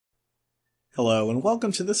Hello and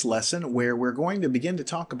welcome to this lesson where we're going to begin to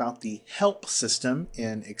talk about the help system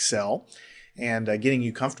in Excel and getting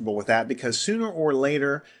you comfortable with that, because sooner or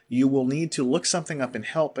later you will need to look something up in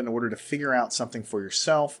help in order to figure out something for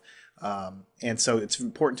yourself. And so it's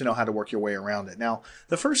important to know how to work your way around it. Now,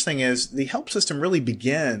 the first thing is the help system really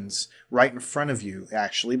begins right in front of you,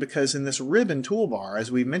 actually, because in this ribbon toolbar,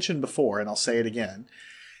 as we mentioned before, and I'll say it again,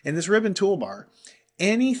 in this ribbon toolbar,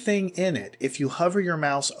 anything in it, if you hover your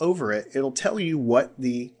mouse over it, it'll tell you what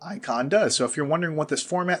the icon does. So if you're wondering what this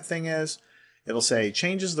format thing is, it'll say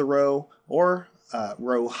changes the row or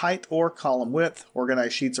row height or column width,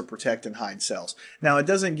 organize sheets, or protect and hide cells. Now, it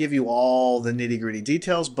doesn't give you all the nitty-gritty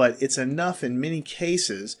details, but it's enough in many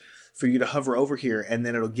cases for you to hover over here, and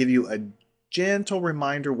then it'll give you a gentle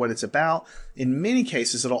reminder what it's about. In many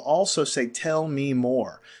cases, it'll also say, tell me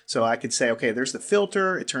more. So I could say, okay, there's the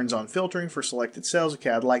filter. It turns on filtering for selected cells. Okay,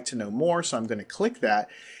 I'd like to know more. So I'm going to click that,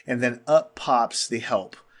 and then up pops the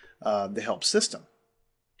help system,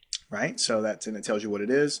 right? So that's, and it tells you what it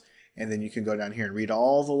is. And then you can go down here and read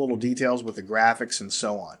all the little details with the graphics and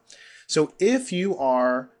so on. So if you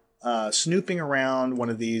are snooping around one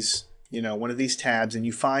of these tabs and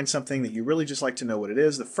you find something that you really just like to know what it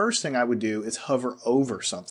is, the first thing I would do is hover over something.